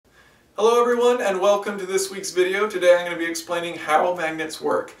Hello everyone and welcome to this week's video. Today I'm going to be explaining how magnets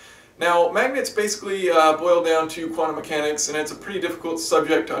work. Now magnets basically boil down to quantum mechanics, and it's a pretty difficult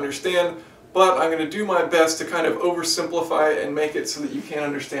subject to understand, but I'm going to do my best to kind of oversimplify it and make it so that you can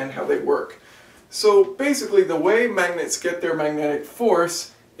understand how they work. So basically the way magnets get their magnetic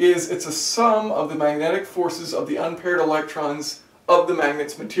force is it's a sum of the magnetic forces of the unpaired electrons of the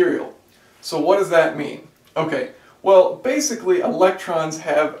magnet's material. So what does that mean? Okay. Well, basically electrons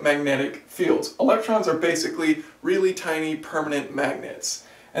have magnetic fields. Electrons are basically really tiny permanent magnets.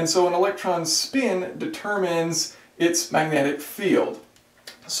 And so an electron's spin determines its magnetic field.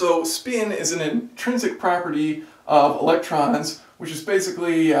 So spin is an intrinsic property of electrons, which is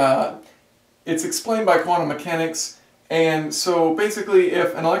basically, it's explained by quantum mechanics. And so basically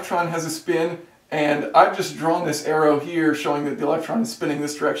if an electron has a spin, and I've just drawn this arrow here showing that the electron is spinning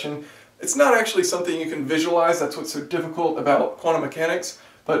this direction, it's not actually something you can visualize. That's what's so difficult about quantum mechanics.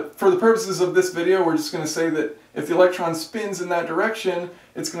 But for the purposes of this video, we're just going to say that if the electron spins in that direction,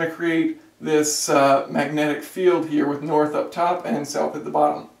 it's going to create this magnetic field here with north up top and south at the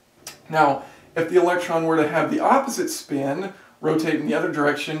bottom. Now, if the electron were to have the opposite spin, rotate in the other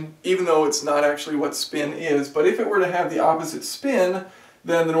direction, even though it's not actually what spin is, but if it were to have the opposite spin,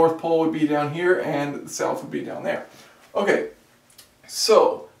 then the North Pole would be down here and the South would be down there. Okay,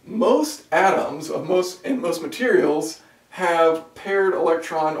 so most atoms of most materials have paired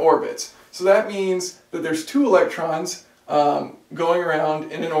electron orbits. So that means that there's two electrons going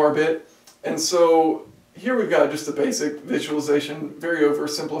around in an orbit, and so here we've got just a basic visualization, very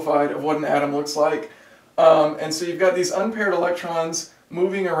oversimplified, of what an atom looks like. And so you've got these unpaired electrons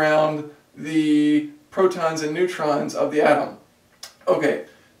moving around the protons and neutrons of the atom. Okay,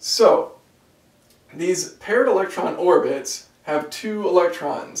 so these paired electron orbits have two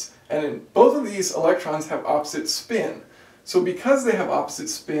electrons, and both of these electrons have opposite spin. So because they have opposite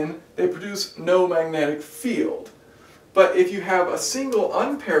spin, they produce no magnetic field. But if you have a single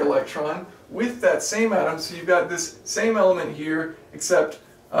unpaired electron with that same atom, so you've got this same element here, except,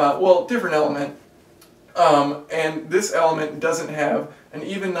 well, different element, and this element doesn't have an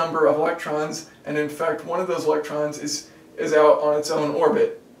even number of electrons, and in fact one of those electrons is out on its own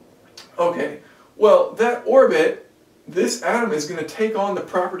orbit. Okay, well, that orbit, this atom is going to take on the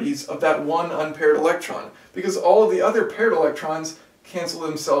properties of that one unpaired electron, because all of the other paired electrons cancel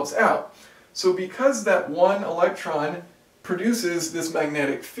themselves out. So because that one electron produces this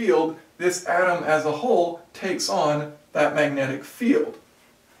magnetic field, this atom as a whole takes on that magnetic field.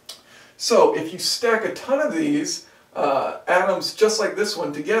 So if you stack a ton of these atoms just like this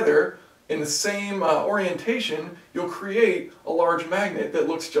one together in the same orientation, you'll create a large magnet that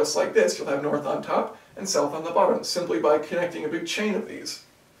looks just like this. You'll have north on top and south on the bottom, simply by connecting a big chain of these.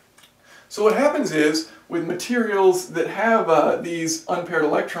 So what happens is, with materials that have these unpaired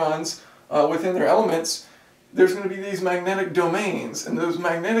electrons within their elements, there's going to be these magnetic domains, and those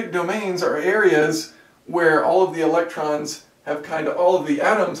magnetic domains are areas where all of the electrons have all of the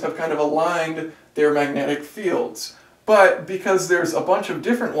atoms have kind of aligned their magnetic fields. But because there's a bunch of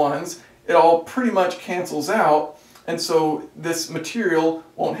different ones, it all pretty much cancels out, and so this material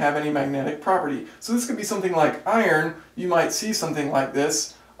won't have any magnetic property. So this could be something like iron. You might see something like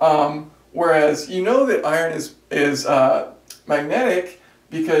this, whereas you know that iron is magnetic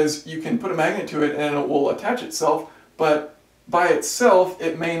because you can put a magnet to it and it will attach itself, but by itself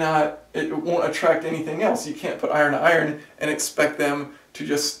it won't attract anything else. You can't put iron to iron and expect them to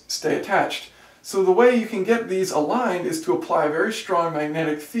just stay attached. So the way you can get these aligned is to apply a very strong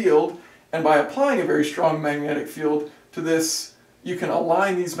magnetic field, and by applying a very strong magnetic field to this, you can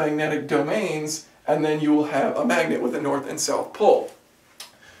align these magnetic domains, and then you will have a magnet with a north and south pole.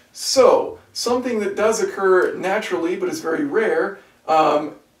 So, something that does occur naturally, but is very rare,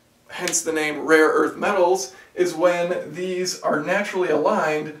 hence the name rare earth metals, is when these are naturally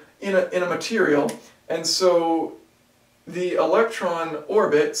aligned in a material. And so the electron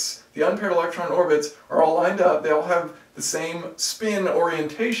orbits, the unpaired electron orbits, are all lined up. They all have the same spin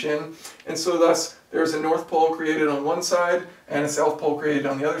orientation, and so thus there's a north pole created on one side and a south pole created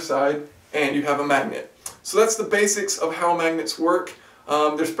on the other side, and you have a magnet. So that's the basics of how magnets work.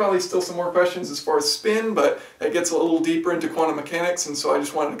 There's probably still some more questions as far as spin, but that gets a little deeper into quantum mechanics, and so I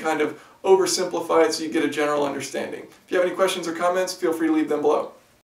just wanted to kind of oversimplify it so you get a general understanding. If you have any questions or comments, feel free to leave them below.